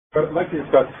What I'd like to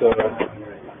discuss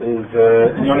is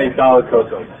Inyonei Daled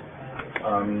Kosos.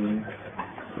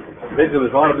 Basically,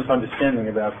 there's a lot of misunderstanding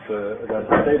about the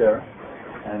Seder,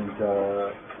 and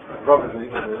Rav is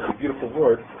a beautiful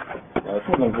word. It's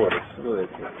more than a word; it's really it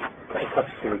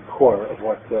cuts to the core of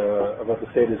what the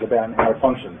Seder is about and how it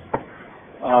functions.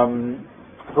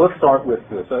 So let's start with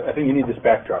this. I think you need this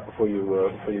backdrop before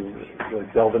you really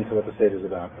delve into what the Seder is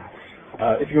about.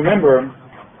 If you remember,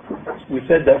 we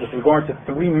said that with regard to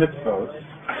three mitzvot,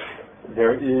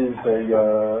 there is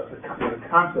a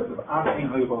concept of Afin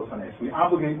Hayvos Hanes. We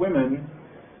obligate women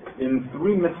in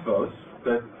three mitzvot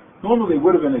that normally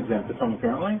would have been exempted from,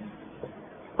 apparently,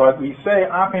 but we say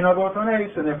Afin Hayvos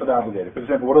Hanes and therefore they're obligated. For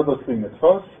example, what are those three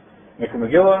mitzvot? Mikra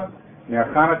Megillah,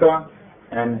 Ner Chanukah,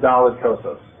 and Daled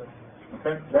Kosos.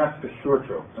 Okay, that's for sure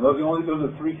true. And those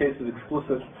are three cases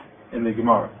explicit in the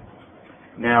Gemara.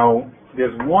 Now,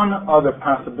 there's one other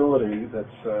possibility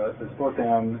that's brought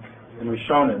down in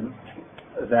Rishonim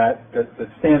that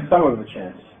stands somewhat of a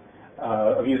chance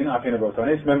of using Afin Hayvos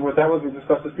Hanes. Remember what that was? We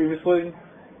discussed this previously.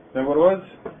 Remember what it was?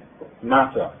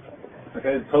 Matzah.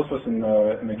 Okay, Tosfos in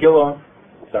Megillah,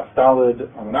 Daf Daled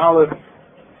Amud Aleph,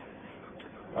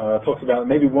 talks about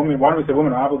maybe women. Why don't we say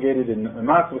women are obligated in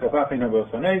Matzah with Afin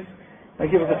Hayvos Hanes? They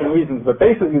give us different reasons, but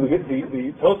basically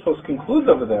the Tosfos concludes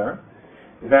over there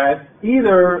that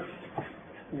either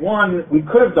one, we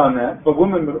could have done that, but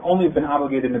women would only have been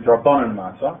obligated in Drabanan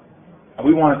Matzah, and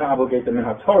we wanted to obligate them in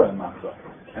HaTorah and Matzah.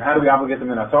 And how do we obligate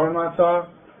them in HaTorah and Matzah?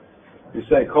 You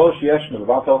say, Kol Sheyeshnu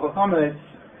B'Val Tochel Chametz,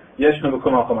 Yeshnu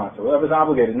B'Kum Al Chametz. Whoever is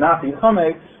obligated not to eat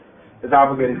Chametz is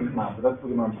obligated to eat Matzah. That's the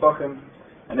Gemara Pesachim,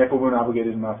 and therefore we're not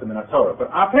obligated in Matzah and HaTorah.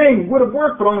 But Apein would have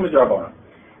worked, but only in Drabanan.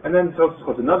 And then Tosfos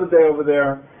quotes another day over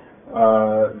there,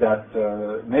 that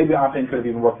maybe Apein could have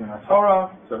even worked in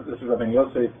HaTorah. So this is Rabbi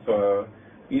Yosef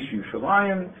Ish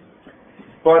Yerushalayim,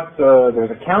 but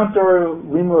there's a counter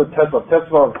Limud Tesvav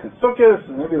Tzukis,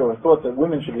 and maybe there was thought that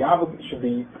women should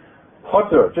be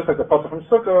potter, just like the potter from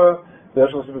Sukkah. They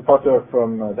should be potter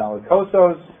from Daled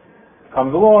Kosos.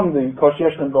 Comes along the Kol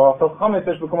Sheyeshnu B'Al Chametz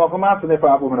Yesh B'Kum Al Chametz, and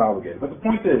therefore women are obligated. But the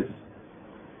point is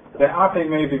that Apein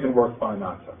may have even worked by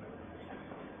Matzah.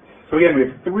 So again, we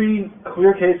have three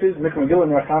clear cases: Mikra Megillah,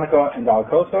 Ner Chanukah, and Daled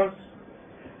Kosos,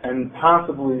 and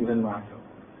possibly even Matzah.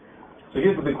 So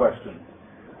here's the big question: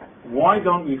 why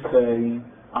don't we say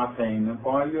Apein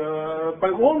by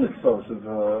all mitzvos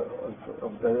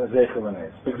of the Zeichel and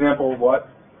Es? For example, what?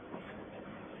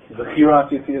 Zechiras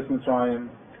Yetzias Mitzrayim,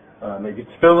 maybe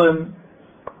Tefillin.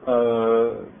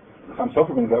 Chaim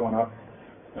Sofer brings that one up.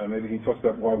 Maybe he talks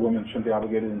about why women shouldn't be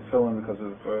obligated in Tefillin because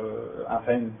of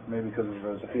Apein, maybe because of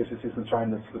Zechiras Yetzias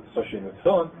Mitzrayim that's associated with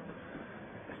Tefillin.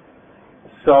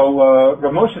 So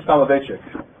Rav Moshe Soloveitchik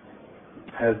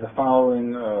has the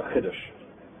following chiddush.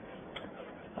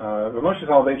 Rav Moshe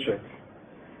Soloveitchik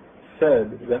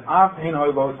said that Afin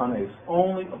Hayvos Hanes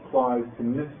only applies to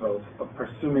mitzvot of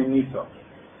Persumei Nisa.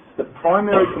 The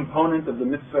primary component of the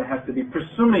mitzvah has to be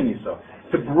Persumei Nisa,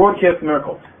 to broadcast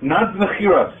miracle, not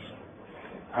Zechiras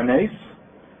Hanes.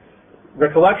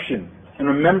 Recollection and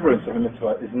remembrance of a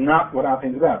mitzvah is not what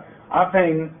Afin is about.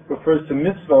 Afin refers to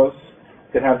mitzvot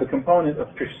that have the component of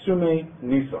Persumei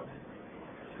Nisa.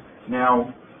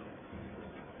 Now,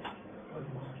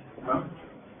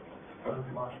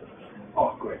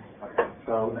 oh, great. Okay.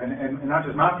 So, and not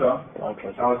just matzah, right?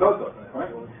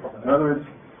 In other words,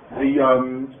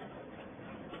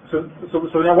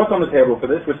 so now what's on the table for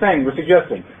this? We're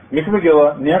suggesting Mikra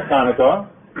Megillah, Ner Chanukah,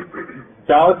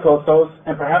 Daled Kosos,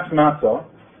 and perhaps matzah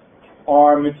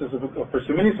are mitzvahs of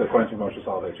Persumei Nisa, according to Moshe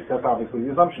Soloveitchik. That's obviously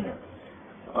the assumption here.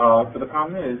 But the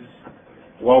problem is,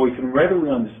 while we can readily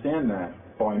understand that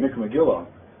by Mikra Megillah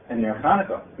and Ner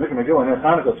Chanukah, Mikra Megillah and Ner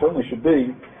Chanukah certainly should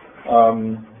be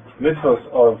mitzvahs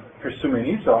of Persumei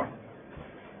Nisa.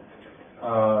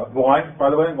 Why, by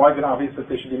the way? Why is it obvious that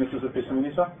they should be mitzvahs of Persumei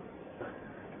Nisa?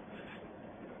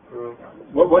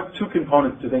 What two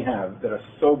components do they have that are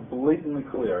so blatantly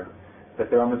clear that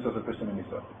they are mitzvahs of Persumei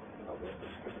Nisa?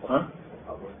 Huh?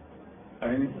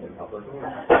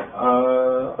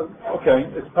 Okay,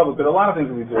 it's public, but a lot of things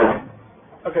that we do.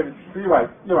 Okay, so you're right.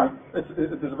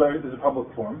 There's a public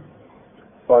form,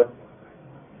 but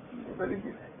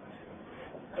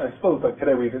I suppose like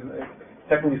today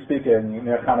technically speaking,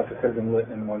 Ner Chanukah could have been lit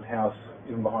in one's house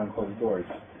even behind closed doors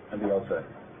and be Yotzei.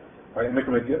 Right? In Mikra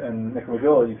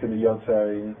Megillah, you can be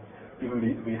Yotzei, even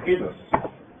be Chidus,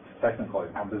 technically,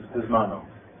 on Bismano.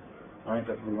 Right?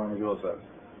 That's what Mikra Megillah says.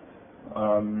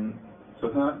 So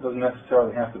it doesn't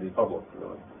necessarily have to be public,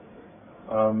 really.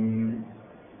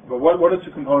 But what are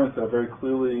two components that are very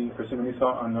clearly Persumei Nisa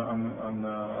on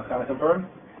Chanukah burn?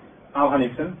 Al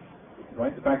Hanixin,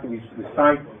 right? The fact that we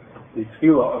cite the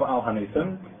tefillah of Al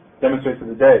Hanisim demonstrates that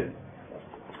the day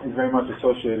is very much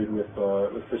associated with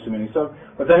Pirsumei Nisa.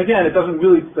 But then again, it doesn't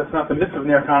really, that's not the mitzvah of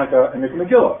Ner Hanukkah and Mikra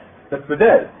Megillah. That's the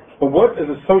day. But what is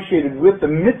associated with the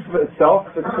mitzvah itself,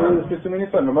 that's Pirsumei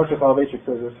Nisa, and Rav Moshe Soloveitchik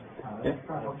says this.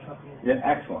 Yeah,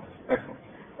 excellent.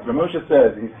 Rav Moshe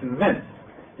says he's convinced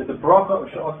that the bracha of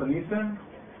Sha'as Nisim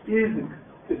is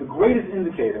the greatest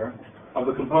indicator of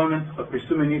the components of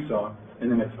Pirsumei Nisa in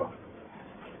the mitzvah.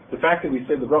 The fact that we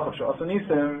say the bracha of Sha'as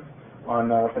Nisim on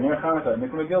Ner Hanukkah and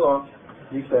Mikra Megillah,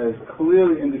 he says,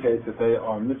 clearly indicates that they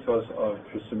are mitzvahs of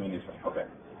Pirsumei Nisa. Okay.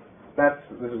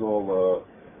 This is all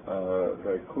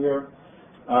very clear.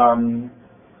 By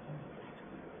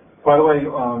the way,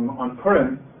 on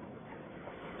Purim,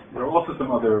 there are also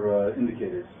some other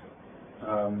indicators,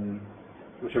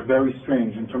 which are very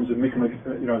strange in terms of Mikra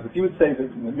Megillah. If you would say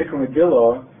that Mikra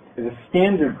Megillah is a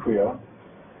standard kriya,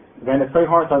 then it's very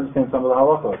hard to understand some of the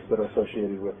halachos that are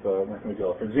associated with Mikra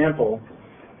Megillah. For example,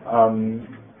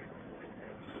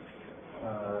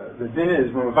 the din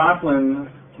is mevatlin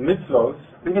mitzvos,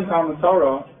 even Talmud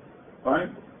Torah, right,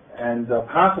 and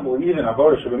possible even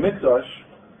avodah shebemitzvah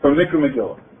from Mikra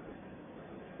Megillah.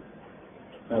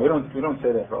 Now we don't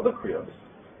say that for other kriyos,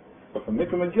 but for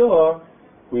Mikra Megillah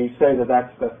we say that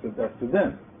that's the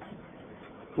din.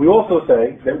 We also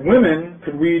say that women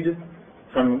could read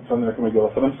from the Mikra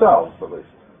Megillah for themselves, at least,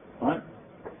 right?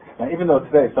 Now, even though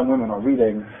today some women are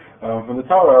reading from the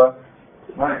Torah,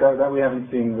 right, that we haven't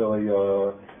seen really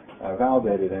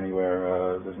validated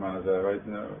anywhere. There's none of the right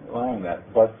allowing that.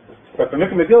 But for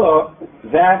Mikra Megillah,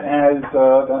 that has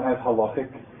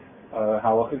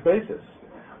halachic basis.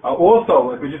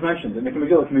 Also, like we just mentioned, the Mikra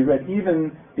Megillah can be read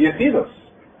even the Yechidus.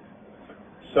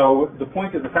 So the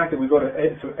point is the fact that we go to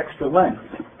extra length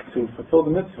to fulfill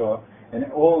the mitzvah,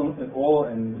 and all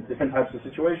in different types of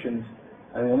situations,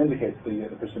 and it indicates the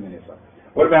Pirsumei Nisa.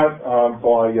 What about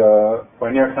by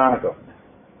Ner Hanukkah?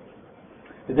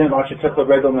 The din of Asher Tichla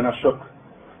Regel Min Hashuk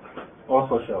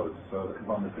also shows the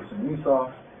component of Pirsumei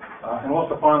Nisa, and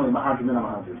also finally Mahadrim Min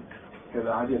Mahadrim. Okay,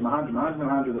 the idea of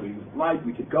Mahadrim that we like,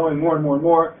 we keep going more and more and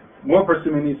more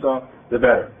Pirsumei Nisa, the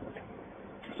better.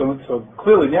 So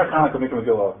clearly Ner Hanukkah Mikra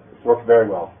Megillah work very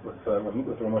well with Rav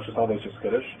Moshe Soloveitchik's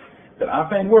Kiddush. That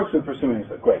Afan works with Pirsumei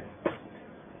Nisa, great.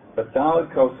 But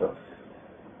Daled Kosos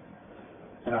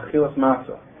and Achilas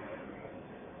Matzah,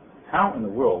 how in the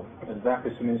world is that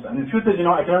Pirsumei Nisa? And the truth is,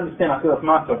 I can understand Achilas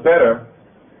Matzah better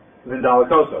than Daled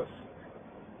Kosos.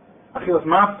 Achilas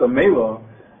Matzah, Mela,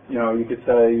 you could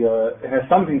say it has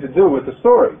something to do with the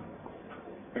story.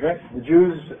 Okay, the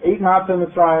Jews ate matzah in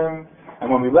Mitzrayim, and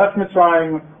when we left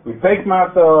Mitzrayim, we baked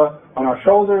matzah on our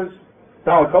shoulders.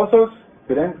 Daled Kosos,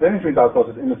 they didn't drink Daled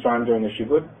Kosos in Mitzrayim during the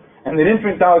Shibud, and they didn't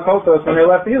drink Daled Kosos when they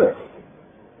left either.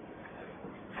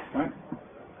 Right?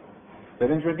 They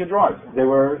didn't drink it dry. They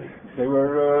were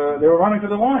running for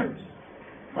their lives.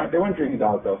 Right? They weren't drinking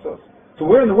Daled Kosos. So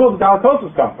where in the world did Daled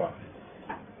Kosos come from?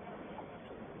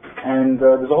 And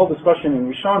there's a whole discussion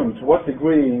in Rishonim to what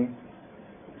degree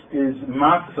is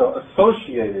matzah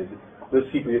associated with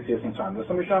Sipur Yetzias Mitzrayim. There's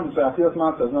some Rishonim say Achilas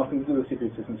Matzah has nothing to do with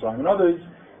Sipur Yetzias Mitzrayim, and others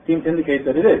seem to indicate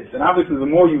that it is. And obviously, the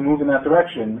more you move in that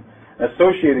direction,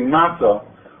 associating matzah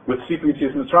with Sipur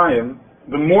Yetzias Mitzrayim,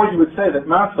 the more you would say that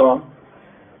matzah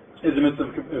is a mitzvah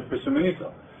of Pirsumei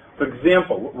Nisa. For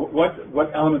example,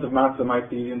 what element of matzah might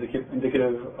be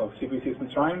indicative of Sipur Yetzias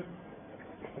Mitzrayim?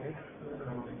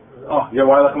 Oh,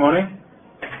 Yawai Lechamoni?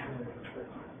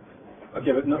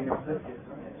 Okay, but no.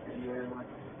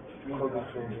 So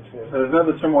there's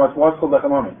another term what's called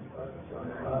Lechamoni.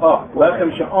 Oh,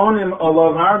 Lechem She'onim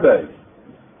Alav Harbe.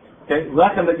 Okay,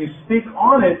 Lechem that you speak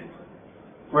on it,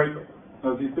 right?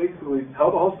 So you basically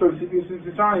tell the whole story of Sipur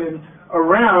Yetzias Mitzrayim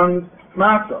around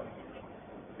matzah.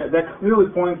 That clearly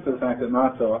points to the fact that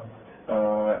matzah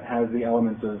has the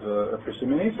elements of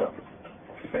Pirsumei Nisa.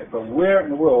 Okay, but where in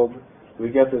the world we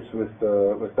get this with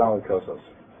Daled Kosos?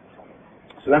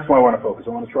 So that's why I want to focus. I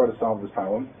want to try to solve this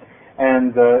problem.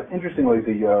 And interestingly,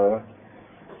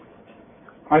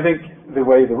 I think the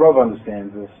way the Rav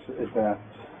understands this is that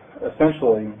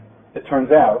essentially it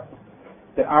turns out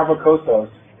that Arba Kosos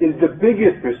is the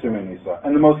biggest Pirsumei Nisa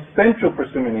and the most central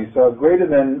Pirsumei Nisa, greater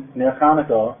than Ner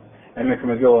Hanukkah and Mikra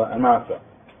Megillah and Matzah.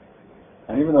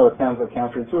 And even though it sounds like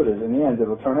counterintuitive, in the end it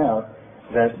will turn out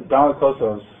that Daled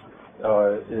Kosos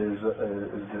is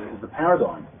the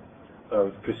paradigm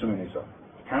of Pirsumei Nisa.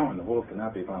 How in the world can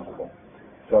that be possible?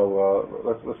 So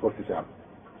let's work this out.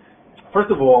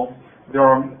 First of all, there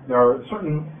are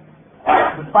certain,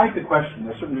 despite the question,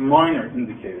 there are certain minor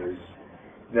indicators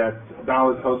that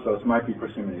Daled Kosos might be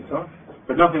Pirsumei Nisa,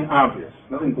 but nothing obvious,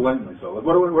 nothing blatantly so. Like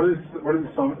what are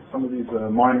some of these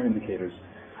minor indicators?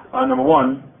 Number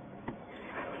one,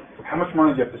 how much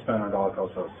money do you have to spend on dollar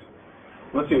kosos?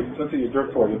 Let's say you're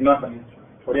dirt poor, you have nothing.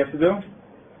 What do you have to do?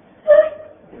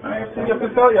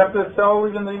 You have to sell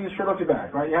even the shirt off your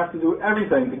back, right? You have to do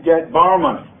everything to borrow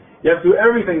money. You have to do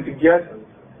everything to get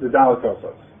the dollar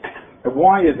kosos. And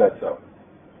why is that so?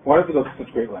 Why does it go to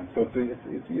such great lengths? So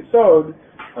it's Yesod,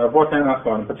 Bortan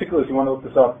Ascon. In particular, if you want to look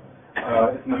this up,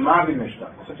 it's in the Magi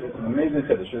Mishnah. It's an amazing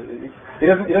Kiddush. He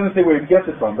doesn't say where he gets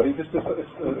it from, but he just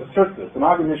asserts this. The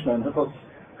Magi Mishnah in Hilchos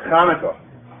Chanukah,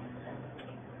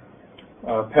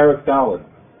 Perek Daled,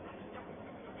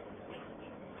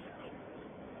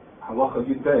 Halacha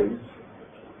Yud Beis.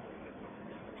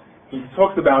 He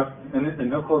talks about in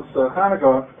Hilchos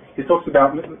Chanukah. He talks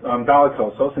about dollar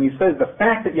kosos, and he says the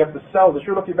fact that you have to sell the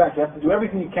shirt off your back, you have to do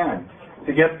everything you can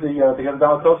to get the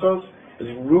dollar kosos, is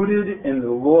rooted in the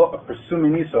law of Persumi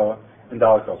Nisa and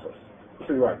dollar kosos. That's what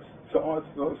he writes. So it's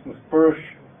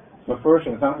Mefurish,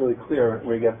 and it's not really clear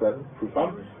where he gets that proof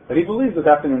from, but he believes that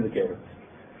that's an indicator.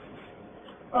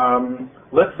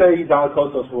 Let's say dollar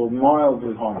kosos will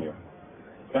mildly harm you.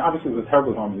 And obviously, if it will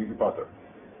terribly harm you, you butter.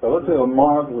 But let's say it will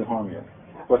mildly harm you.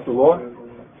 What's the law? You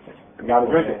got to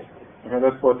drink it. Okay,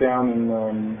 that's brought down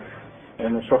in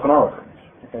the Shulchan Aruch.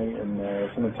 Okay, and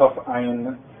it's in the tough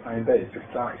Ayin Beis, 6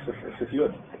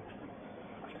 Yud.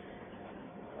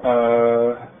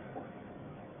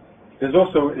 There's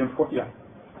also important. Yeah.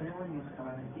 Anyone use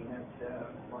Kamar Medina to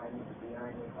widen the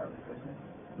iron with Harvard Christmas?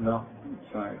 No,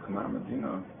 it's not Kamar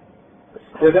Medina.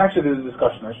 There's a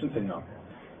discussion. I shouldn't say no.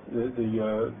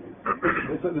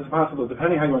 It's possible,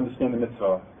 depending how you understand the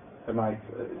mitzvah. It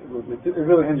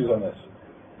really hinges on this.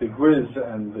 The Grizz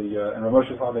and Rav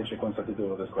Moshe Soloveitchik once had to deal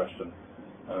with this question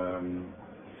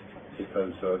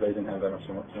because they didn't have that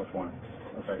so much wine.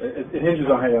 Okay, it hinges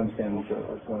on how you understand what's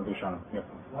going to be shown. Yeah.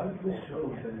 Why does this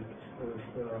show that it's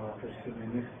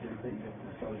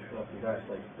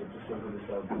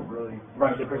really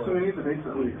Right, the Persumi Nisa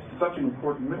basically is such an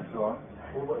important mitzvah.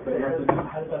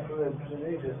 How does that prove that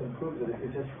it just improves it?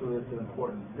 It just proves it's an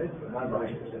important mitzvah, not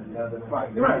right. Right,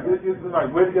 you're right.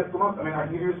 Right. Where to get the month? I mean, I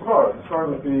can give you a scar. The scar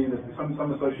would be that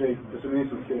some associate Persumi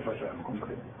Nisa with Kiddush Hashem.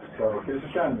 So Kiddush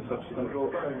Hashem is such a central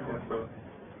thing.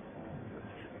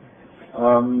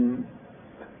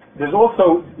 There's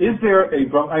also, is there a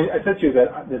bracha? I said to you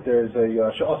that there's a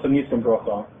She'asa Nisim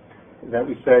bracha that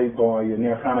we say by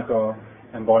Ner Chanukah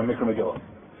and by Mikra Megillah.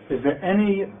 Is there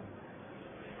any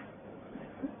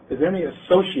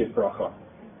associate bracha?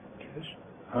 Kiddush.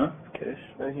 Huh? Kiddush.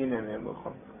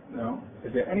 No.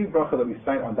 Is there any bracha that we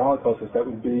cite on dollar kosos that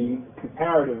would be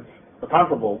comparative or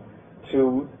comparable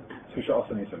to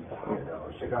She'asa Nisim?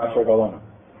 Asher Galana.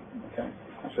 Okay.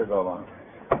 Asher Galana.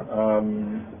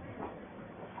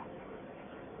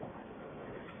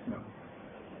 No.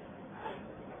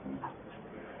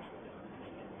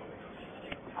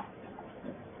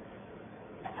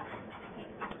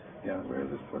 Yeah, where is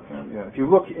this put down? Yeah, if you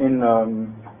look in,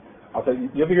 I'll tell you.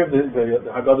 You ever hear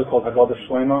the Haggadah called Haggadah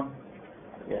Shlema?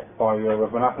 Yeah. By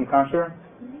Rav Menachem Kasher?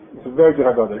 It's a very good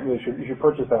Haggadah. You should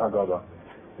purchase that Haggadah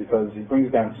because he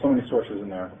brings down so many sources in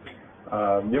there.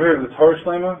 You ever heard of the Torah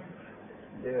Shlema?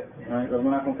 Yeah. Right, Rav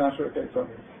Menachem Kasher. Okay, so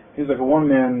he's like a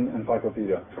one-man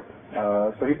encyclopedia.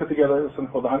 So he put together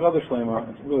something called the Haggadah Shlema.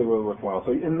 It's really, really worthwhile.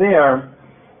 So in there,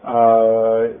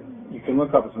 you can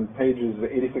look up, it's on pages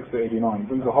 86 to 89. He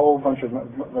brings a whole bunch of,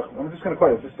 I'm just going to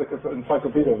quote it, it's just like an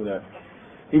encyclopedia over there.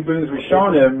 He brings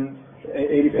Rishonim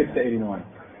 86 to 89.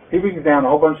 He brings down a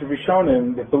whole bunch of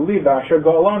Rishonim that believe that Asher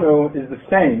Ga'alanu is the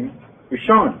same,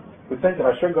 Rishonim, who think that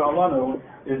Asher Ga'alanu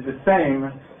is the same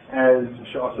as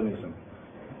She'asa Nisim.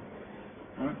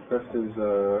 That's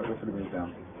what he brings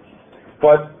down.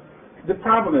 But the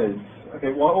problem is,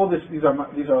 okay, well, all these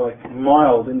are like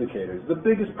mild indicators. The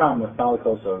biggest problem with dollar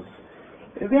kosos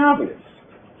is the obvious.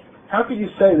 How could you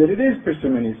say that it is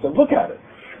Persumi Nisa? Look at it.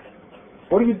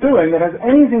 What are you doing that has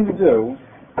anything to do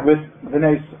with the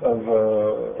nace of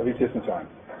Yetzias Mitzrayim?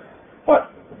 What?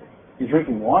 You're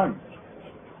drinking wine.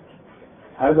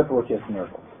 How does that work as a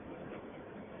miracle?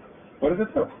 What does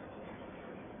it do?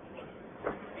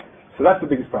 So that's the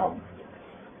biggest problem.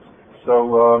 So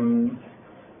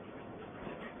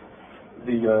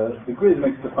the Grid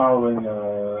makes the following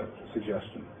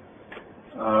suggestion.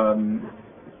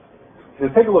 To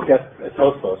take a look at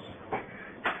Tosfos.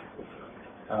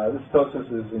 This Tosfos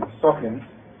is in Sokin,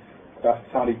 Daf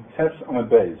Tzadi Tes Amud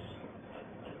Beis.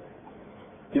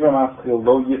 Divrei Maschil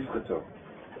Lo Yitzchatu.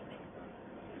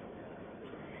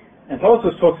 And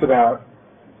Tosfos talks about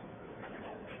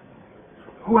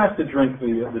who has to drink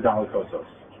the dollar kosos.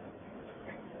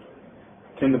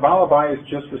 Can the Baal Abayis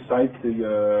just recite the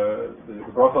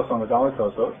brachos on the dollar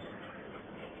kosos?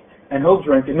 and he'll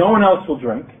drink, and no one else will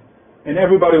drink, and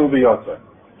everybody will be yotzei.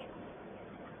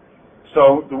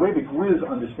 So the way the Grizz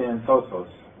understands Tosfos,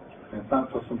 and it's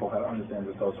not so simple how to understand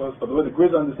the Tosfos, but the way the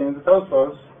Grizz understands the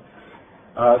Tosfos,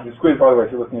 this Grizz, by the way,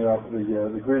 if you're looking it up, the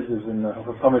Grizz is in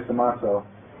Chachamei Samato,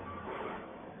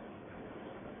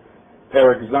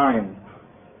 Perek Zayin,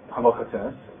 Halacha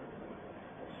Tes.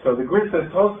 So the Grizz says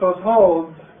Tosfos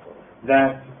holds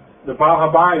that the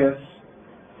Baal Habayis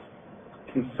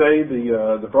can say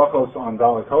the brachos on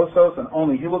Dalet Kosos, and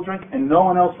only he will drink, and no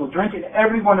one else will drink, and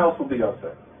everyone else will be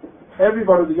yotzei.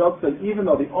 Everybody will be yotzei, even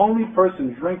though the only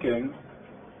person drinking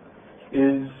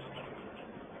is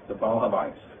the Baal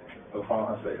Habayis, the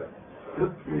Baal HaSeder.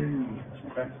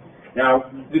 Okay. Now,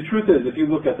 the truth is, if you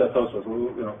look at that Tosfos,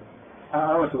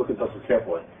 I want to look at Tosfos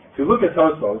carefully. If you look at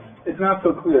Tosfos, it's not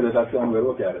so clear that that's the only way to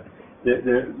look at it.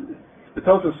 The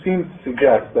Tosfos seems to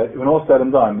suggest that when all said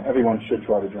and done, everyone should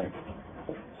try to drink.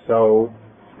 So,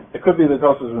 it could be that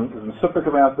Tosfos is specific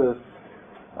about this,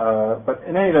 but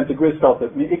in any event, the Grizz felt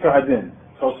that Mi'ikar Hadin,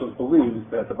 Tosfos believes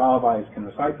that the Baal Habayis can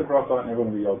recite the bracha and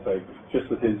everyone will be yotzei just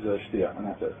with his shtia, and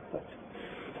that's it.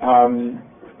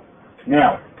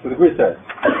 Now, so the Grizz says,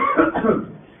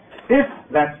 if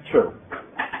that's true,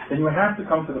 then you have to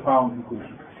come to the following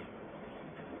conclusion.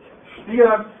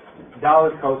 Shtia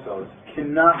Dalet Kosos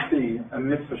cannot be a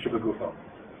mitzvah shebegufo.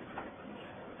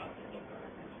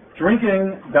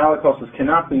 Drinking Dalet Kosos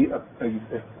cannot be a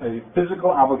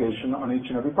physical obligation on each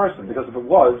and every person, because if it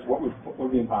was, what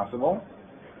would be impossible?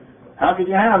 How could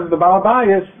you have the Baal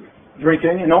Habayis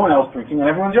drinking and no one else drinking and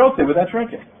everyone's yotzei with that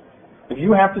drinking? If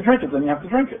you have to drink it, then you have to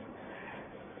drink it.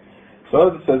 So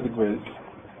it says the Grizz.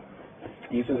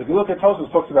 He says if you look at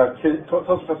Tosfos talks about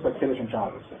Kiddush and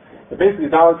Shabbos. But basically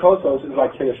Dalet Kosos is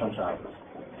like Kiddush on Shabbos.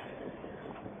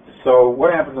 So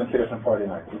what happens on Kiddush on Friday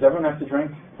night? Does everyone have to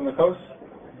drink from the Kos?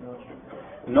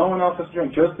 No one else has to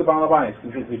drink, just the Baal Habayis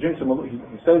can drink. He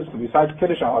says, besides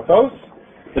Kiddush al Kos,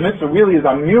 the mitzvah really is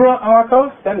Amira al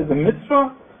Kos, that is the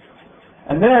mitzvah,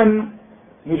 and then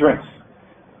he drinks.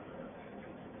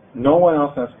 No one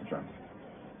else has to drink.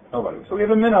 Nobody. So we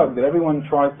have a minhag that everyone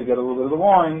tries to get a little bit of the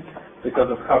wine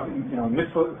because of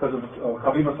mitzvah, because of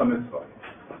Chavivas HaMitzvah.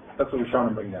 That's what we're trying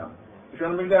to bring down. We're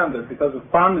trying to bring down that because of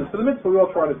fondness for the mitzvah, we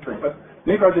all try to drink. But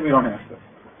Mikar we don't have to.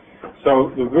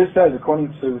 So the Grizz says,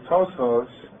 according to Tosfos,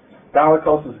 Dalet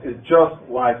Kosos is just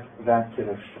like that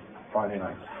Kiddush Friday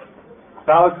night.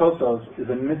 Dalet Kosos is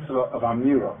a mitzvah of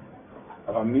Amira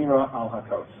al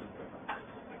HaKos.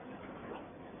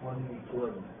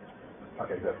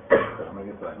 Okay, good. I'm going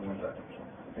to get to that in 1 second.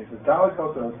 He says Dalet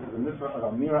Kosos is a mitzvah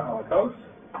of Amira al HaKos.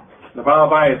 The Baal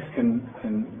Habayis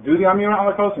can do the Amira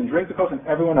al HaKos and drink the Kos, and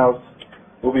everyone else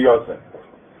will be yotzei.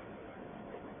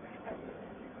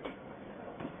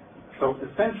 So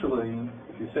essentially,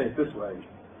 if you say it this way,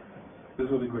 this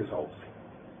is what the Grizz holds.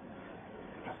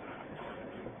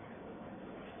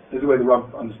 This is the way the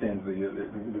Rav understands the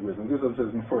Grizz. And Grizz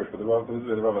says it first, but this is the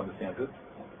way the Rav understands it.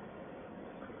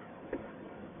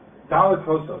 Dalet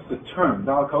Kosos, the term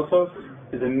Dalet Kosos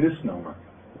is a misnomer.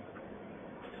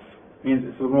 It means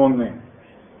it's the wrong name.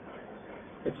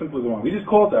 It's simply the wrong. We just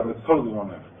call it that, but it's totally the wrong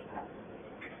name.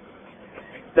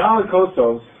 Dalet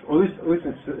Kosos, or at least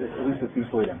it's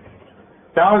misleading.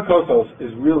 Dalet Kosos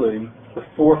is really the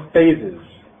 4 phases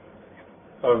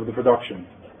of the production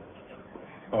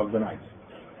of the night,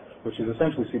 which is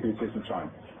essentially Sipur Yitzis Mitzrayim.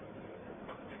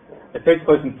 It takes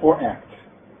place in 4 acts,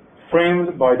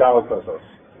 framed by Dalet Kosos.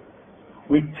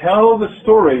 We tell the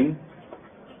story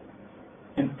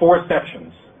in 4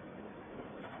 sections,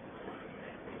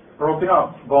 broken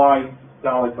up by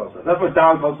Dalet Kosos. That's what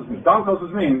Dalet Kosos means. Dalet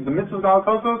Kosos means, the mitzvah of Dalet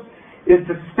Kosos is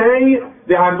to say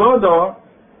the Haggadah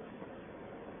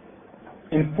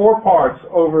in 4 parts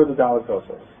over the Dalet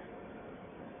Kosos.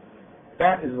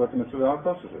 That is what the mitzvah of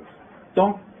Dalet Kosos is.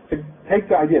 Don't take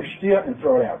the idea of shtia and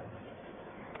throw it out.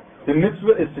 The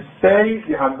mitzvah is to say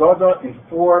the Haggadah in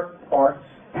 4 parts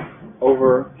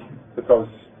over the Kos.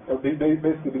 They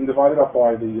basically being divided up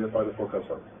by the 4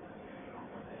 Kosos.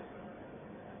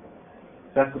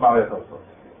 That's the Dalet Kosos.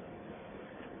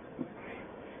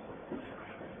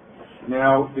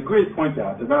 Now, the Grizz points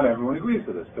out that not everyone agrees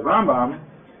to this. The Rambam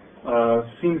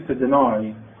seems to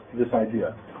deny this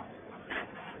idea.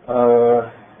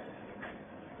 There's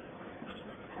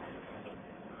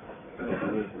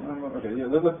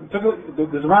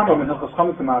a Rambam in Hilchos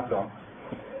Chametz Matzah,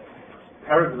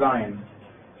 Perek Zayin,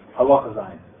 Halacha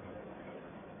Zayin.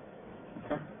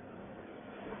 Okay?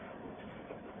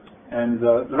 And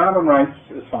the Rambam writes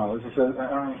as follows. He says,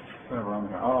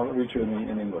 I'll read you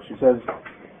in English. He says,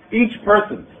 each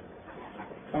person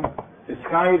is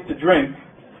chayiv to drink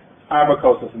 4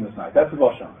 kosos in this night. That's the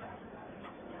Lashon.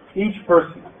 each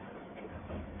person.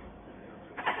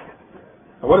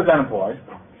 Now what does that imply?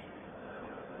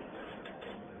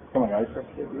 Come on, guys.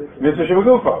 Mitzvah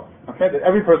Shivagufo. Okay, that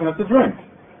every person has to drink.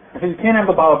 Okay, you can't have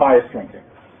the Baal Bayis drinking.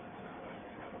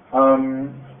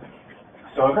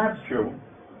 So if that's true,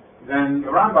 then the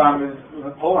Rambam is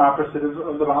the polar opposite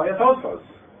of the Baal Tosfos.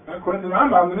 According to the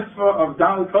Rambam, the mitzvah of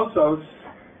Dalit Kosos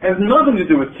has nothing to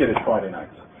do with Kiddush Friday night.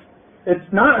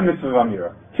 It's not a mitzvah of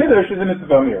Amira. Kiddush is a mitzvah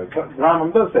of Amira. The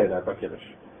Rambam does say that by Kiddush.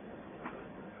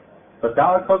 But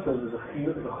Dalit Kosos is a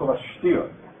Chuvah Shtira.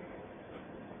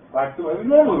 Like the way we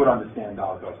normally would understand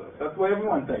Dalit Kosos. That's the way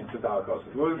everyone thinks of Dalit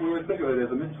Kosos. We would think of it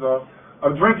as a mitzvah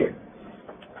of drinking.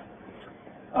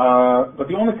 But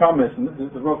the only problem is, and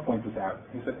the Rav points this out,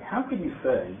 he said, how could you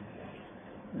say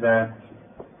that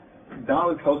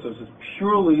Dalit Kosos is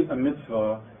purely a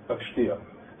mitzvah of Shtiyah?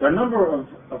 There are a number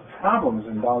of problems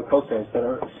in Dalit Kosos that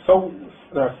are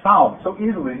solved so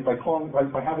easily by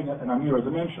having an Amira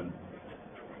dimension.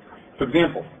 For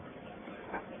example,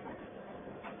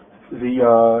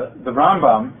 the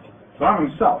Rambam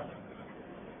himself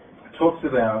talks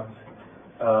about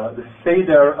the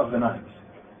Seder of the night,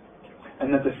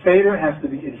 and that the Seder has to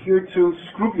be adhered to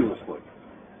scrupulously.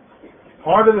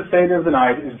 Part of the Seder of the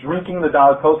night is drinking the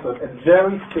Dalit Kosos at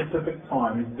very specific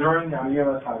times during the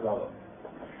Amiras Haggadah.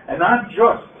 And not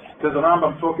just does the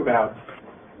Rambam talk about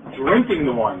drinking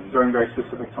the wine during very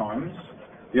specific times.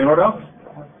 You know what else?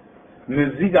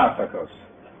 Mezigas HaKos.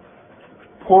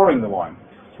 Pouring the wine.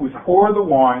 We pour the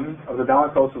wine of the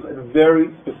Dalit Kosos at very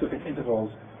specific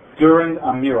intervals during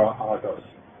Amira Haggadah.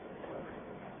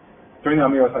 During the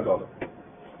Amiras Haggadah.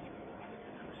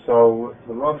 So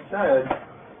the Rav said,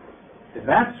 if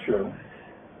that's true,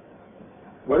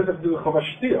 what does it have to do with Chovah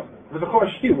Shtiyah? If it's a Chovah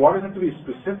Shtiyah, why does it have to be a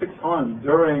specific time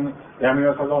during the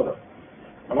Amiras Haggadah?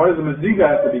 And why does the Meziga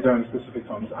have to be during specific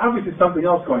times? Obviously something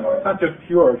else going on. It's not just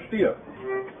pure Shtiyah.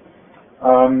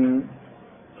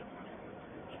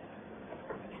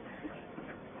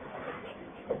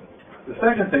 The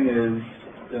second thing is,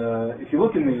 if you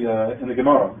look in the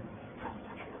Gemara,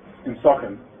 in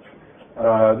Sochem,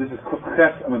 this is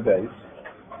Kufches Amud Beis.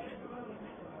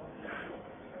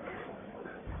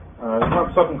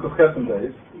 Sochem Kufches Amud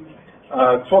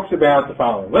Beis talks about the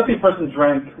following. Let's say a person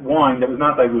drank wine that was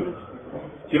not diluted.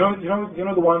 Do you know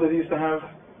the wine that they used to have?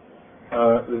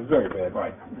 It was very bad,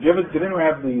 right? Did anyone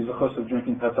have the zechus of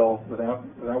drinking petal without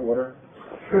water?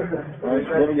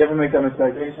 Right? You ever make that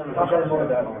mistake?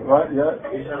 Right? Yeah.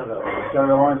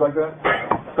 General wines like that.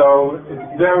 So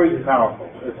it's very powerful.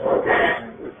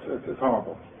 It's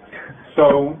horrible.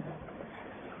 So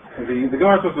the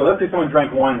Gemara says, let's say someone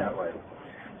drank wine that way.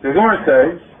 The Gemara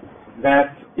says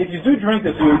that if you do drink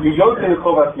this, you yotzei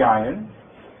chovas yayin,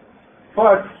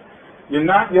 but you're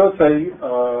not yotzei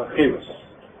chirus.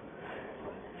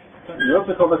 You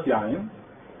yotzei chovas yayin,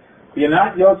 but you're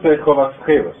not yotzei chovas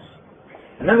chirus.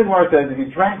 And then the Gemara says, if you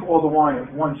drank all the wine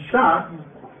in one shot,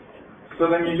 so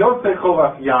then you yotzei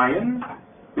chovas yayin,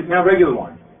 it's now regular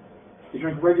wine. You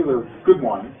drink regular good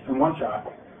wine in one shot.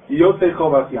 You yotzei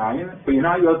chovas yayin, but you're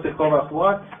not yotzei chovas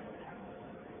what?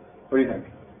 What do you think?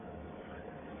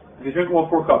 If you drink all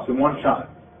 4 cups in one shot,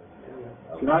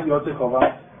 you're not yotzei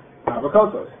chovas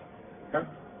avokosos. Okay?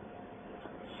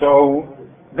 So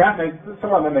that makes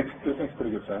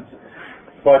pretty good sense.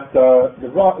 But the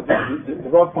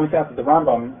Rav points out that the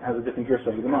Rambam has a different gist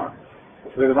of the Gemara.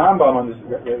 So the Rambam on this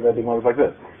read the Gemara was like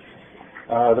this.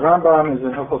 The Rambam is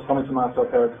in Hilchos Chametz U'Matzah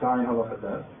Perek Zayin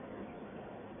Halacha.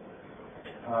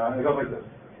 It goes like this: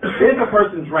 if a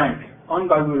person drank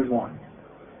undiluted wine,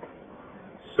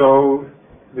 so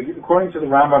according to the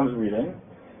Rambam's reading,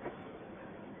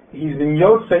 he's in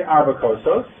yotzei arba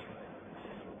kosos,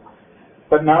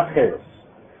 but not cheres.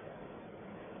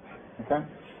 Okay.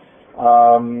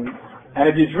 And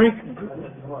if you drink,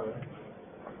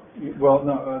 well,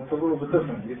 no, it's a little bit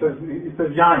different. He says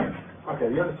yayin. Okay,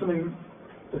 you're assuming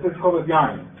it says chovas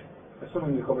yayin.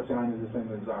 Assuming the chovas yayin is the same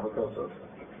as arba kosos.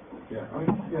 Yeah,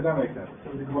 that makes sense.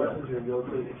 So the question is, if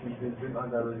you drink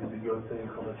undiluted, you yotzei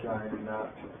chovas yayin,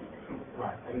 not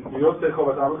right. And you yotzei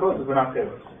chovas arba kosos, but not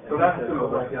cheres. So that's similar.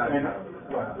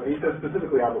 Right. He says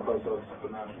specifically arba kosos,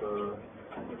 but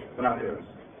not cheres.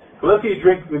 So let's say you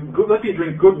drink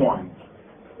good wine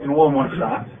in all in one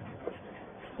shot,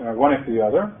 one after the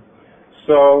other.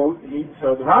 So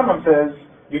the Rambam says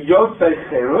you yotzei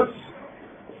cherus,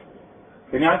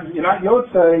 you're not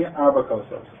yotzei arba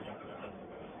kosos.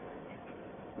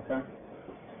 Okay.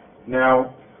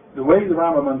 Now the way the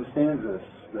Rambam understands this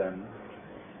then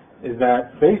is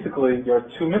that basically there are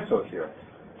 2 mitzvot here.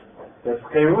 There's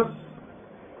cherus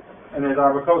and there's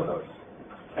arba kosos.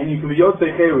 And you can be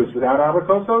yotzei cherus without arba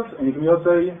kosos, and you can be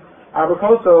yotzei Arba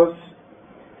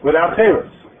without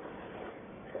Cheres.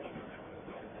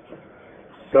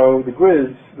 So the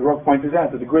Griz, the Rav points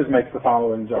out that the Griz makes the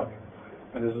following joke.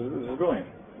 And this is brilliant.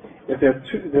 If there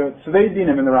are Tzvei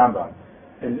Dinim in the Rambam,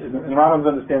 in the Rambam's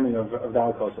understanding of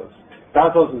Daled Kosos.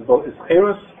 Daled Kosos is both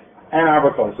Cheres and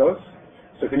Arba Kosos.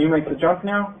 So can you make the jump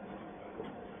now?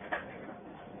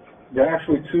 There are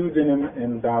actually two Dinim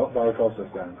in Daled Kosos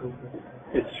then.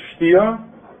 It's Shtia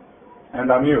and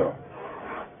Amira.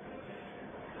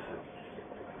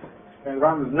 And the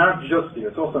Rambam is not just Shtia,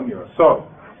 it's also Amira. So,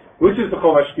 which is the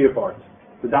Chova Shtia part?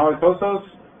 The Daled Kosos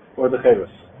or the Cheres?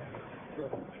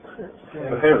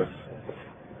 The Cheres.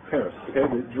 Okay,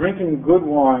 the drinking good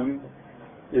wine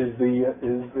is the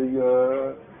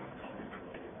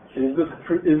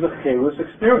Cheres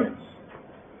experience.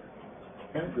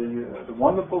 Okay? The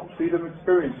wonderful freedom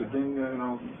experience of being,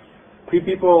 three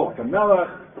people like a melech,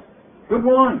 good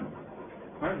wine.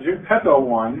 Right? Drink peto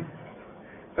wine.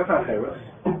 That's not Cheres.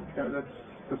 Okay,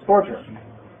 that's torture.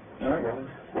 Right?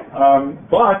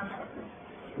 But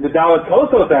the Daled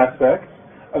Kosos aspect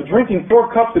of drinking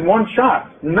 4 cups in one shot,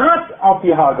 not Al Pi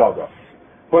Haggadah,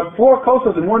 but 4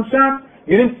 kosos in one shot.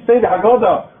 You didn't say the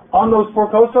Haggadah on those 4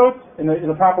 kosos in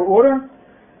the proper order,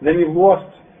 then you've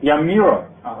lost Yamira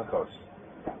al Hakos.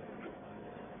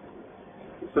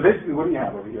 So basically, what do you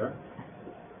have over here?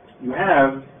 You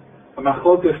have a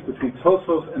machlokas between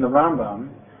Tosfos and the Rambam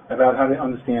about how they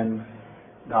understand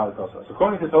the Daled Kosos.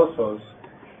 According to Tosfos,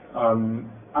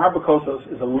 Arba Kosos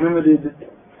has a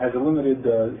limited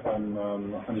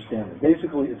understanding.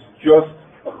 Basically, it's just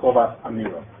a Chovas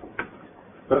Amira.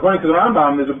 But according to the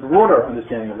Rambam, there's a broader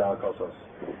understanding of Daled Kosos.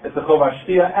 It's a Chovas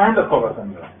Shtia and a Chovas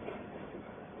Amira.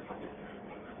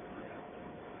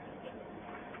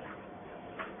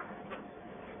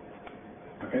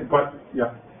 Okay, but,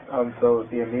 yeah. So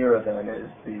the Amira then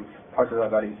is the parts of the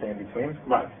body you say in between?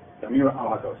 Right. The Amira al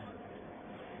Hakos.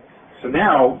 So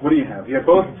now, what do you have? You have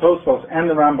both Tosfos and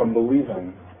the Rambam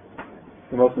believing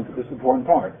this important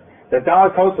part, that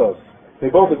Daled Kosos, they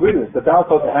both agree to this, that Daled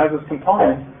Kosos has this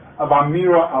component of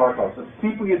Amira al Hakos,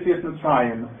 Sipur Yetzias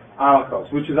Mitzrayim al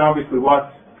Hakos, which is obviously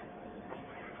what?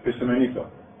 B'Semenito.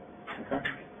 Okay?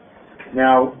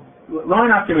 Now,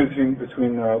 line argument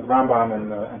between Rambam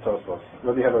and Tosfos,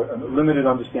 whether you have a limited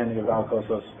understanding of Daled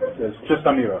Kosos, there's just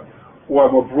Amira, or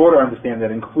a more broader understanding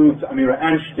that includes Amira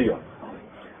and Shtia.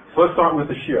 So let's start with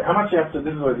the shear. How much after,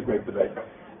 this is always a great debate.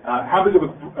 How big of a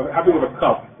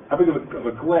cup, how big of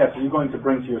a glass are you going to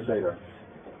bring to your Seder?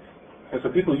 Okay, so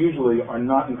people usually are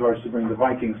not encouraged to bring the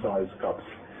Viking-sized cups.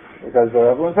 Because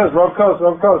everyone says, Rav Kos,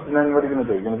 and then what are you going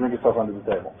to do? You're going to drink yourself under the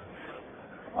table.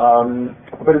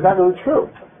 But is that really true?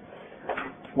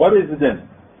 What is the din?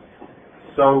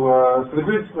 So the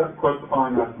Greeks quote the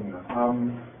following argument.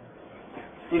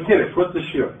 In Kiddush, what's the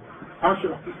shear? How much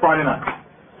is Friday night?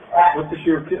 What's the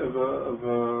shear of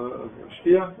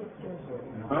Shtia?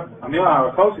 Amira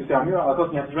al-Hakos, you say Amira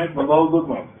al-Hakos, you have to drink below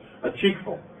Lugmo, a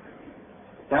cheekful.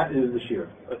 That is the shear,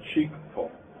 a cheekful.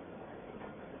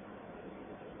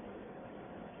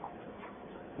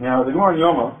 Now, the Gemara in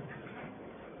Yoma,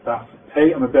 Daf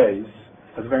Pei Amabeis,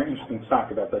 has a very interesting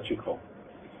talk about that cheekful.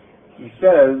 He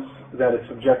says that it's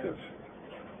subjective.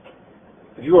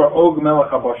 If you are Og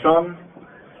Melech HaBashan,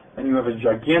 and you have a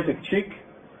gigantic cheek,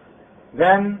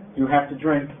 then you have to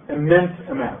drink immense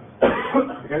amount.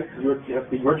 Okay, you have to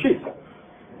be your cheek.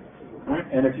 Right?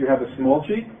 And if you have a small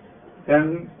cheek,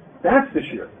 then that's the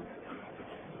shear.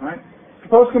 Right?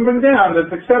 Suppose can bring down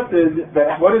that's accepted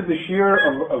that what is the shear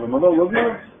of a Malo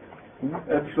Lugma?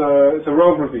 It's a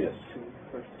Rov Revius.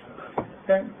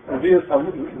 Okay? Revius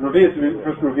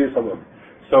Halug.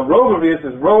 So Rov Revius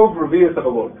is Rov Revius of a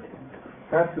Lug.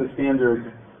 That's the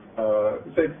standard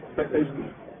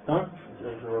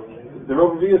the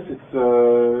Rov Revius, it's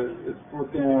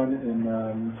brought down in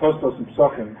Tosfos and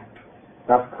Psachim,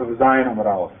 Daf Zayin Amud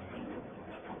Aleph,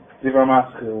 Divrei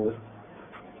Maschil,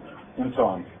 and so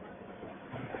on.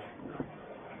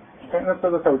 Okay, that's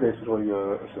how we basically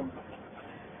assume.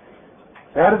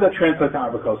 So how does that translate to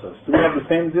Arba Kosos? Do we have the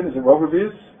same din? Is it Rov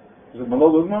Revius? Is it Malo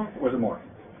Lugma? Or is it more?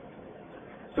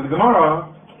 So the Gemara,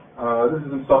 this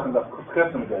is in Psachim Daf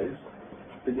Chesem days.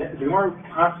 The Gemara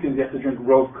asks you have to drink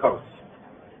Rov Kos.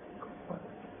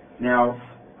 Now,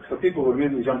 so people would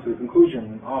immediately jump to the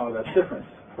conclusion, that's different.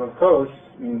 Rov Kos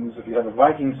means if you have a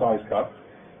Viking-sized cup,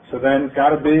 so then it's got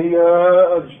to be,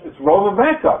 it's Rov of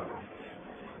that cup.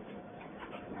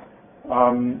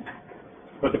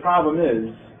 But the problem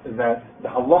is that the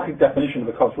halachic definition of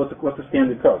the kos, what's the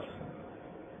standard kos?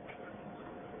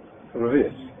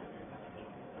 Revius.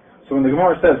 So when the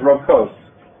Gemara says Rov Kos,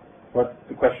 what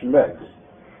the question begs?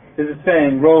 Is it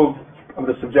saying Rov of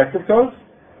the subjective kos?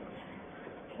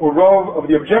 or rov of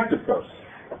the objective kos.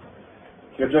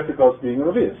 The objective kos being a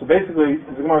revius. So basically,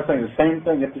 is the Gemara saying the same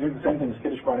thing? You have to drink the same thing as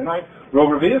Kiddush Friday night, rov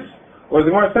revius, or is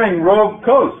the Gemara saying rov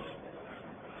kos?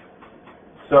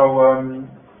 So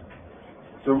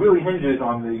it really hinges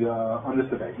on this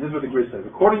debate. This is what the Grid says.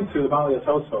 According to the Bali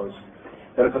Tosfos,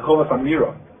 that it's a chovas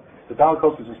amira. The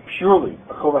Dalakos is purely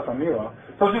a chovas amira.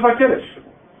 So it's just like Kiddush.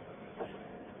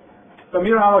 The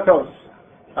amira alakos.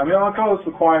 Amira alakos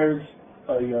requires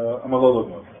a malolog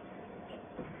move.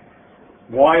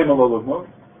 Why a malolog move?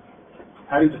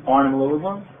 How do you define a malolog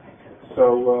move?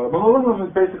 So malolog move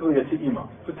is basically a te'ima.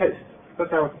 It's a taste.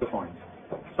 That's how it's defined.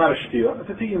 It's not a shtia. It's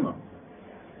a te'ima.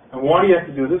 And why do you have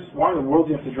to do this? Why in the world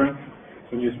do you have to drink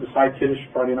when you recite Kiddush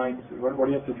Friday night? Why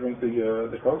do you have to drink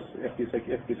the kos after you say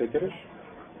Kiddush?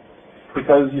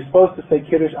 Because you're supposed to say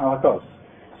Kiddush ala kos.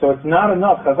 So it's not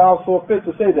enough. Chazal saw fit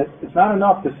to say that it's not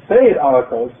enough to say it ala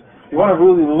kos. You want to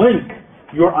really link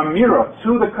your amira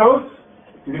to the kos.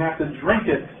 You're going to have to drink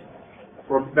it,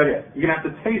 or better yet, you're going to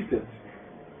have to taste it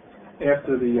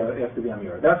after the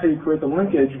amira. That's how you create the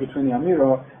linkage between the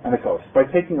amira and the kos, by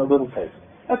taking a little taste.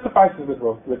 That suffices with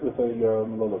a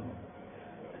malolog.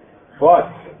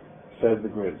 But, says the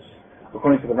Grizz,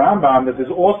 according to the Rambam, that there's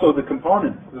also the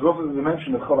component, there's also the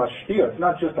dimension of chavas shtia. It's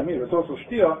not just amir, it's also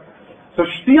shtia. So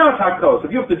shtia takos,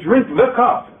 if you have to drink the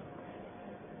cup,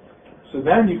 so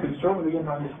then you can certainly begin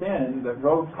to understand that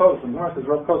rov kos, when Gemara says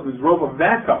rov kos, means rov of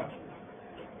that cup.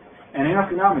 And in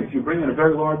Akinami, if you bring in a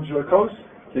very large kos,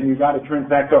 then you got to drink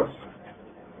that kos.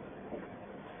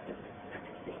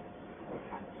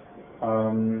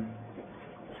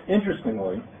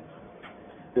 Interestingly,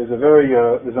 there's an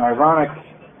ironic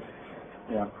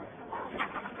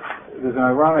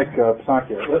psak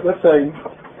here. Let's say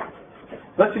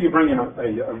you bring in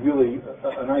a really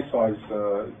nice size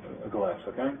glass,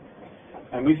 okay?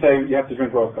 And we say you have to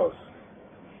drink rov kos.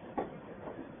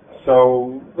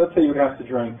 So let's say you have to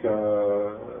drink 4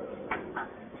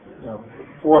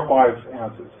 or 5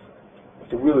 ounces.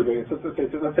 It's a really big.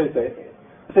 Let's say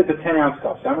it's a 10-ounce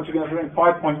cup. So how much are you going to drink?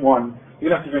 5.1. You're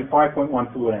going to have to drink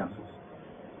 5.1 fluid ounces.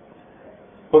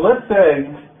 But let's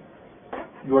say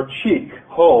your cheek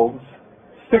holds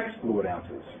 6 fluid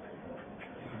ounces.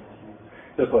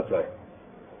 Just let's say.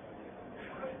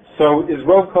 So is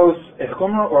rov kos a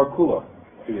chumrah or a kula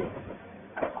for you?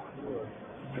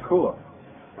 It's a kula.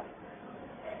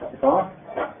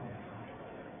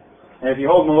 And if you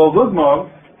hold malolog mov,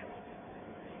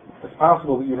 it's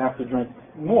possible that you'd have to drink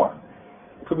more.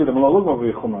 It could be the malolog mov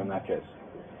or chumrah in that case.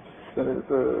 So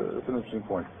it's an interesting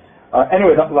point.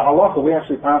 Anyway, the halacha, we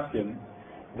actually paskin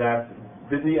that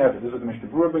Vidi Eved, this is what the Mishnah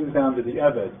Berurah brings down, Vidi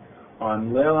Eved,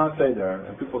 on Leil HaSeder,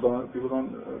 and people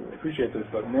don't appreciate this,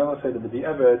 but Leil HaSeder, Vidi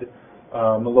Eved,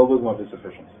 malolog mov is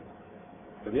sufficient.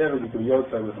 Vidi Eved, you could be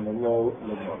yotzei with a malolog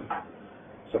mov.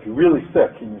 So if you're really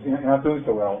sick and you're not doing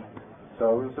so well,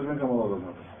 so drink some malolog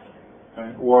mov.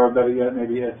 Okay? Or better yet,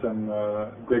 maybe add some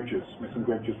grape juice, mix some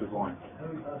grape juice with wine.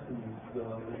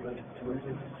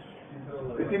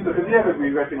 It seems that the Diavad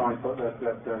we recognize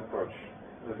that approach.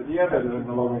 The Diavad is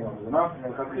the lowering of enough,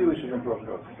 and the Chatzili should improve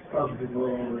goes. And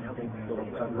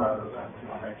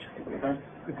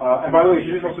by the way,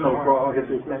 you should also know, I'll get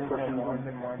to the next question.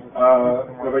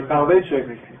 Rabbi Soloveitchik,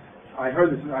 I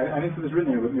heard this, I didn't see this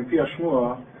written here, but in Pia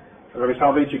Shmua, Rabbi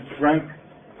Soloveitchik drank,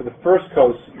 for the first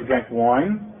kos, he drank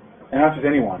wine, and not just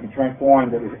any wine. He drank wine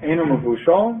that was Eino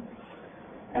Mavushal,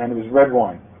 and it was red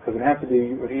wine, because it had to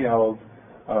be what he held,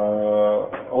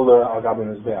 Ola al-Gabi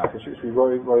Mizbeach,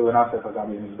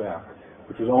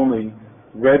 which was only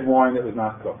red wine that was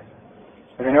not cooked.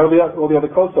 And then all the other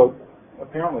kos, so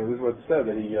apparently this is what it said,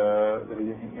 that he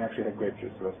actually had grape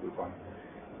juice the rest of the time.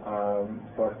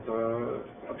 But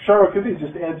Shara could be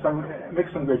just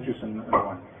mix some grape juice in the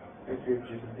wine. Grape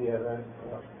juice is the other.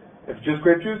 If just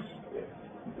grape juice,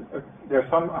 there are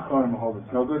some achronim who hold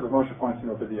it's no good, but Moshe points to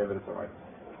the other it's alright.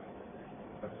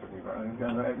 That's what we got. And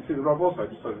you see the Rav also, I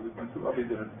just saw it, Rabbi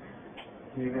didn't.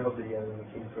 You can hold the other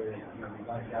looking for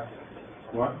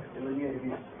What?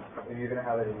 if you're going to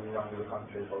have it and you want to do a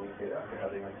concentrate, what we say after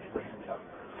having like different cup,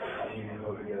 you can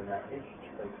hold it together in that case.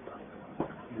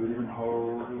 You would even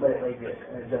hold. But like in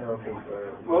a general case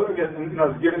where. Well, again,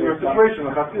 given your situation,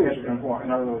 the chatzil should drink wine.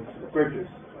 In other words, grape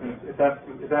juice. If that's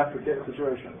the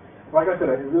situation. Like I said,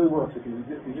 it really works if you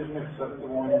just mix the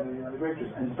wine and the grape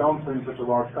juice, and don't bring such a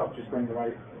large cup. Just bring the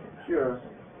right here.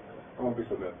 It won't be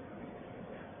so bad.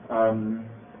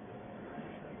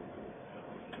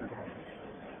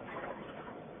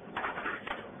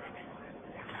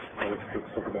 Let's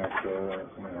talk about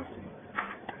something else.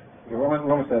 We're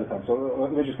almost out of time, so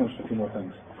let me just finish a few more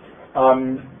things.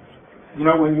 When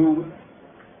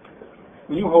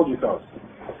you hold your toast,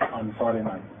 on Friday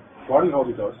night. Why do you hold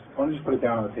your toast? Why don't you just put it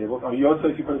down on the table? Are you also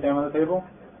if you put it down on the table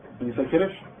when you say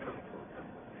Kiddush?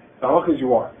 The halach is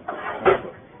you are.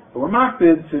 But we're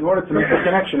makbid in order to make a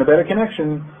connection, a better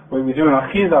connection, where we do an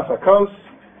achiz asakos,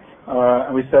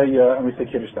 and we say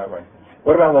Kiddush that way.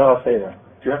 What about Leil HaSeder?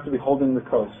 Do you have to be holding the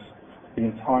kos the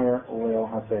entire Leil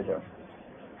HaSeder?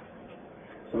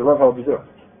 So the Rav held you do.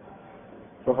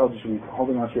 The Rav held you should be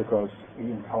holding onto your kos the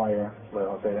entire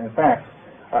Leil HaSeder. In fact,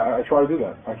 I try to do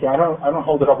that. Okay, I don't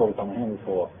hold it up all the time. My hand will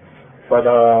fall off. But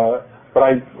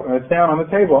when it's down on the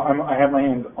table, I have my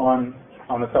hand on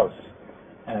the kos.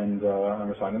 And I'm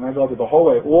reciting. And I go the whole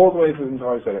way, all the way through the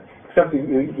entire Seder. Except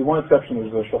the one exception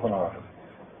is the Shulchan Aruch.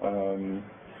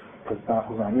 Because it's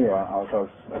not Mira, I'll tell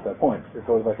us at that point. It's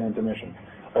always like an intermission.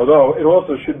 Although it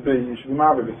also should be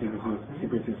married with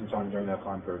CPC sometime during that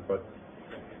time period. But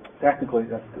technically,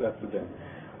 that's the thing.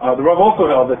 The Rav also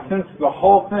held that since the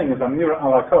whole thing is Amira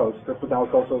ala Kos, that's what the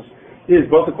Kosos is,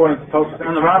 both according to Tosfos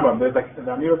and the Rambam, there's like the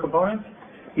Amira component.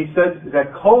 He said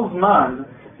that Kol Zman,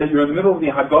 that you're in the middle of the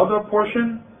Haggadah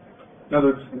portion, in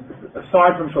other words,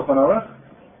 aside from Shulchan Aruch,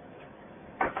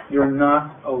 you're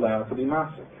not allowed to be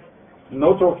masik.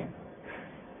 No talking.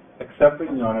 Except for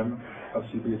Inyanim of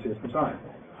Sibir Yitzias Mitzrayim.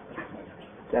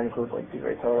 That includes like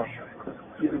Divrei Torah.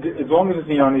 As long as it's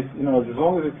Inyanim, as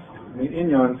long as it's the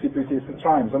Inyan Sibir Yitzias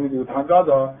Mitzrayim, something to do with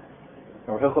Haggadah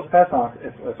or Hilchos Pesach,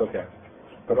 it's okay.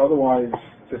 But otherwise,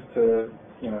 just to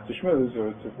schmooze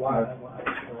or to Why?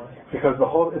 because the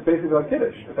whole it's basically like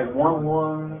Kiddush. It's like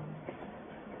one.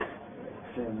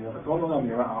 It's all along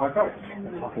you're not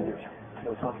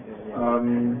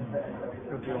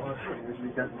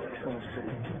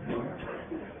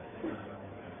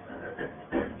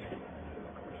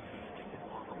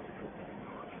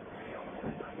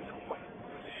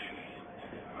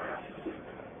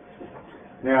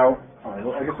Now,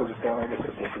 well, I guess I'll just go. I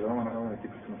don't want to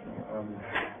keep it too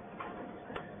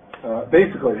much.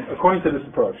 Basically, according to this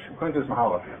approach, according to this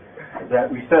mahalach,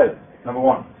 that we said, number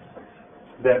one,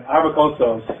 that Arba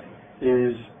Kosos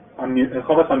is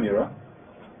Chovas Amira,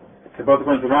 both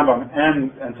according to Rambam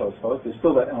and Tosfos, there's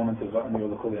still that element of Amira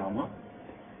L'Kuli Alma.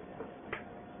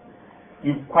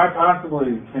 You quite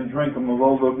possibly can drink a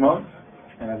Merol Lugmos,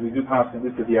 and as we do pass at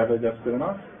least at the other, that's good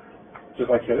enough, just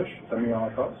like Kiddush, it's Amira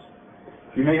ala Kos.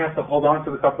 You may have to hold on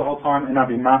to the cup the whole time and not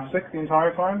be mafsik the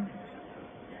entire time.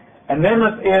 And then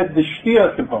let's add the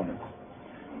shtia component.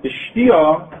 The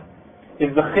shtia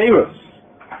is the cherus.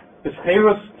 Is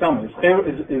cherus, tell me,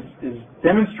 is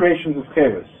demonstrations of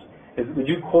cherus. Would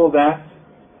you call that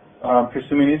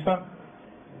Persuminisa?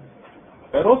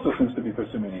 That also seems to be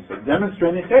Persuminisa.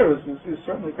 Demonstrating cherus is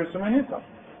certainly Persuminisa.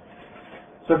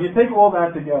 So if you take all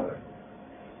that together,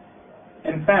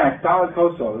 in fact, Dalet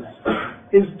Kosos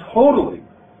is totally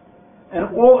and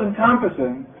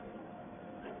all-encompassing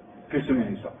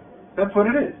Persuminisa. That's what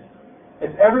it is.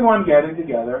 It's everyone getting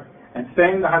together and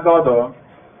saying the Haggadah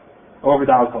over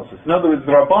Dalet Kosos. In other words,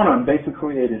 the Rabbanan basically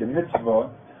created a mitzvah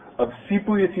of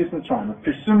Sipur Yitzias Mitzrayim, of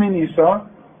Persuminisa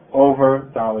over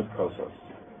Dalet Kosos.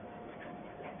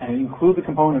 And it includes the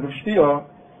component of Shtia,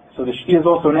 so the Shtia is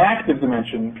also an active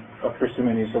dimension of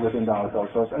Persuminisa within Dalet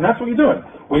Kosos. And that's what you're doing.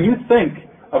 When you think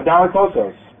of Dalet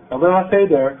Kosos,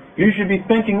 there, you should be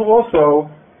thinking also,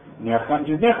 there's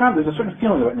a certain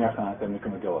feeling about Nerchanat and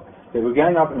Megillah. They were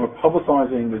getting up and were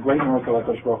publicizing the great miracle that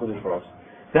Kosh Baruch Hu did for us.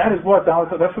 That is what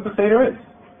that's what the Seder is.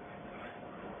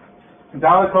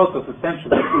 Dalet Kosos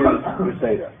essentially is the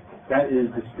Seder. That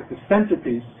is the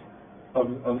centerpiece of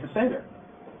the Seder.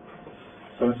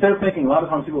 So instead of thinking, a lot of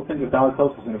times people think of Dalet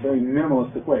Kosos in a very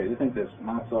minimalistic way. They think there's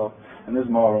matzah, and there's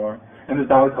maror, and there's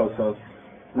Dalet Kosos.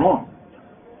 Wrong.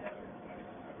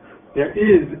 There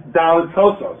is Dalet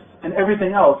Kosos, and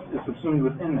everything else is subsumed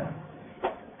within that.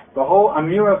 The whole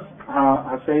Amiras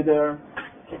HaSeder,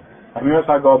 Amiras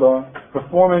HaGodah,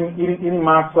 performing, eating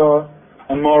matzah,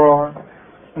 and moror,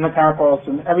 and the karpos,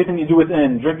 and everything you do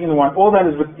within, drinking the wine, all that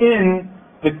is within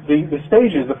the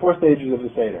stages, the 4 stages of the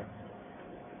Seder,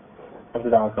 of the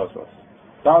Dalet Kosos.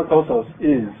 Dalet Kosos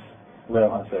is Leil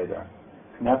HaSeder,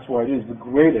 and that's why it is the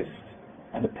greatest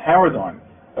and the paradigm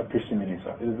of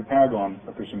Persuminisa. It is the paragon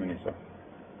of Persuminisa.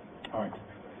 All right.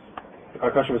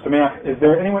 Is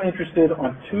there anyone interested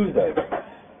on Tuesday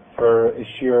for a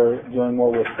shiur dealing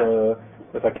more with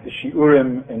like the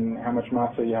shiurim and how much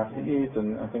matzah you have to eat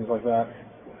and things like that?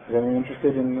 Is anyone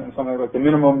interested in something like the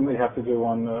minimum you have to do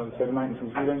on Seder night and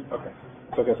some eating? Okay.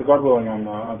 So God willing,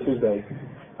 on Tuesday,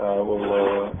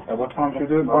 we'll at what time should we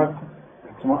do it?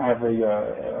 Tomorrow I have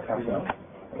a half an hour.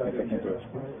 I think I can't do it.